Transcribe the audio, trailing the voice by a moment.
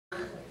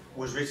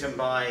was written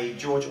by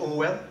George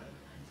Orwell.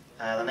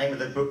 The name of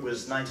the book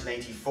was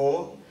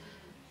 1984.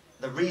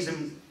 The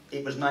reason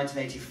it was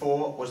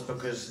 1984 was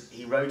because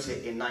he wrote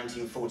it in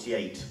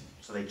 1948.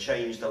 So they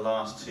changed the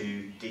last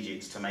 2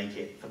 digits to make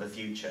it for the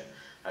future.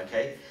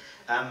 Okay?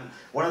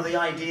 One of the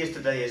ideas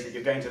today is that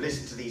you're going to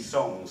listen to these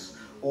songs.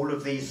 All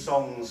of these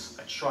songs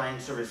are trying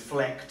to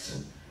reflect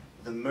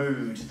the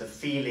mood, the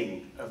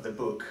feeling of the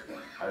book.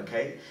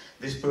 Okay?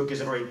 This book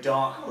is a very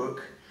dark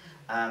book,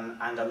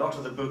 and a lot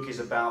of the book is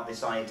about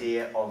this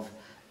idea of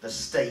the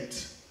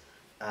state,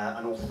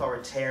 an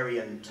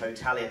authoritarian,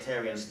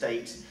 totalitarian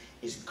state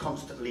is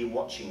constantly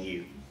watching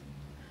you.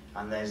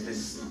 And there's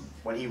this,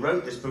 when he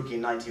wrote this book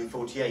in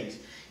 1948,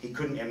 he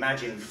couldn't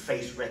imagine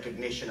face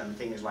recognition and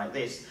things like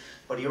this,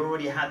 but he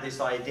already had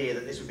this idea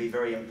that this would be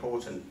very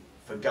important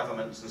for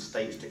governments and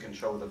states to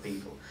control the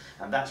people.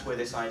 And that's where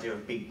this idea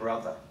of Big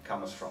Brother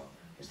comes from.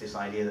 It's this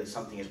idea that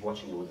something is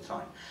watching you all the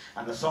time.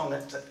 And the song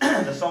that,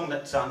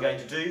 I'm going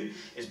to do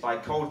is by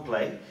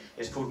Coldplay.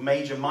 It's called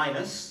Major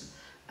Minus,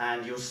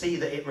 and you'll see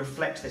that it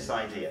reflects this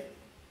idea.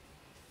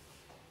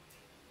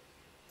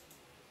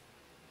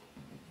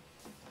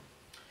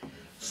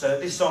 So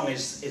this song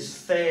is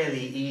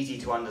fairly easy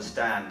to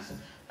understand.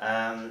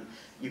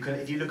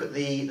 If you look at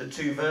the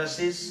 2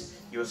 verses,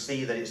 you'll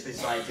see that it's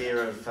this idea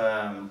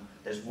of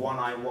there's one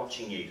eye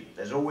watching you.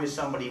 There's always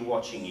somebody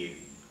watching you.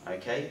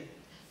 Okay?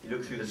 You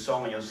look through the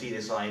song and you'll see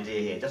this idea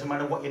here. It doesn't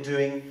matter what you're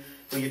doing,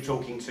 who you're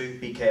talking to,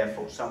 be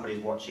careful.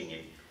 Somebody's watching you.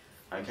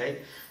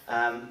 Okay?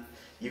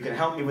 You can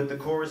help me with the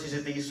choruses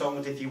of these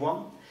songs if you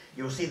want.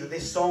 You'll see that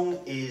this song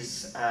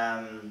is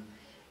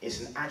it's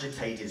an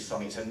agitated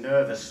song. It's a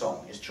nervous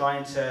song. It's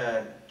trying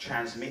to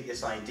transmit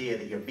this idea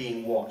that you're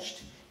being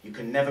watched. You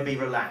can never be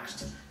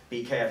relaxed.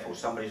 Be careful.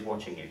 Somebody's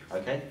watching you.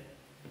 Okay?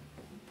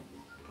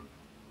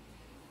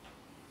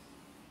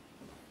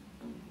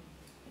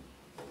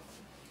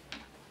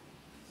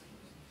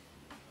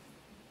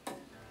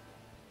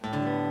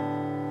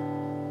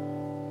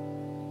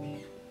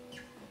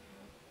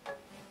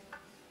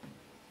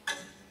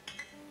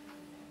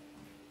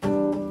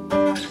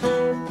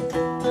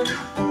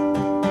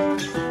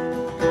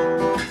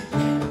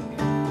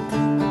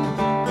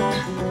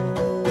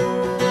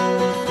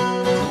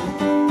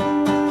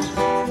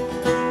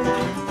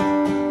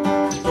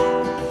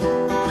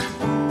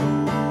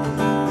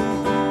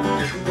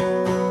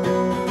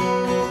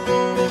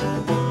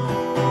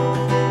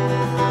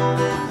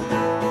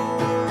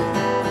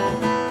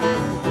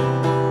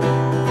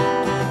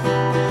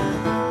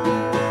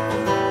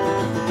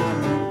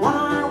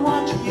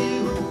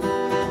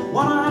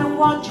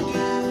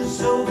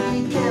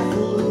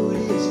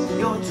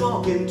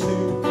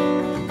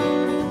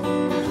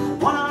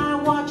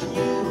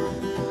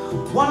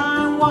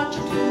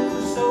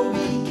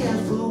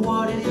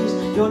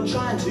 You're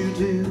trying to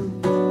do,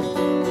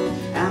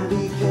 and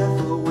be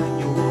careful when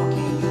you're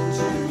walking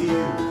into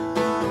view.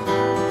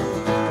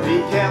 Be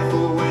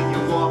careful when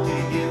you're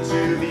walking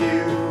into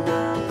view.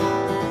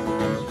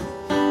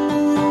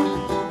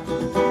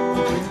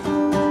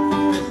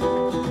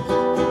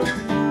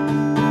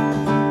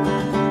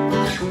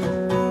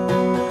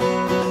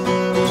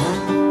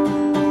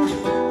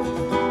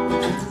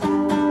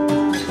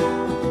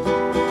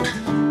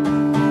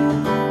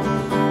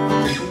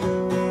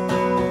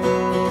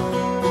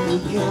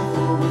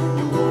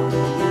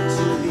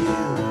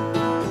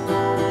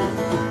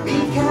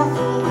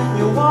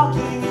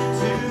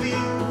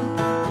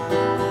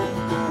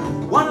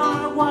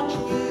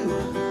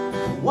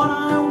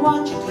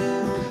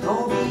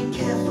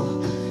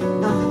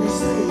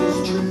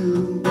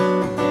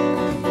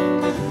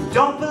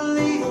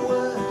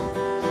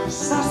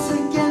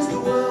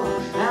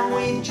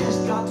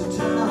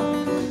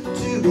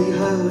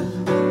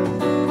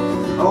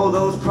 Oh,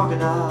 those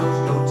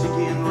crocodiles go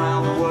ticking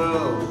round the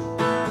world.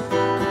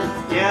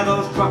 Yeah,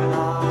 those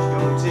crocodiles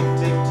go tick,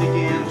 tick,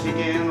 ticking,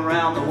 ticking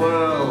round the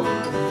world.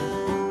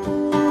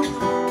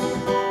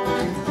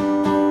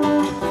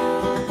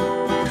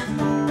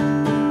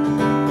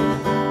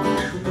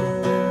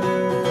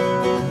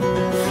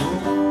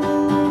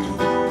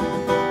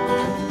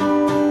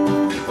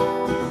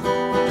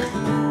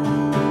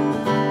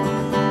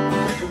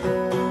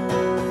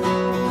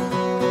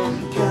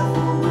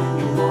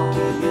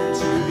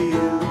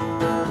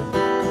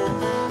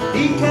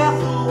 Be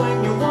careful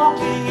when you're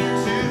walking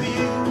into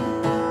view.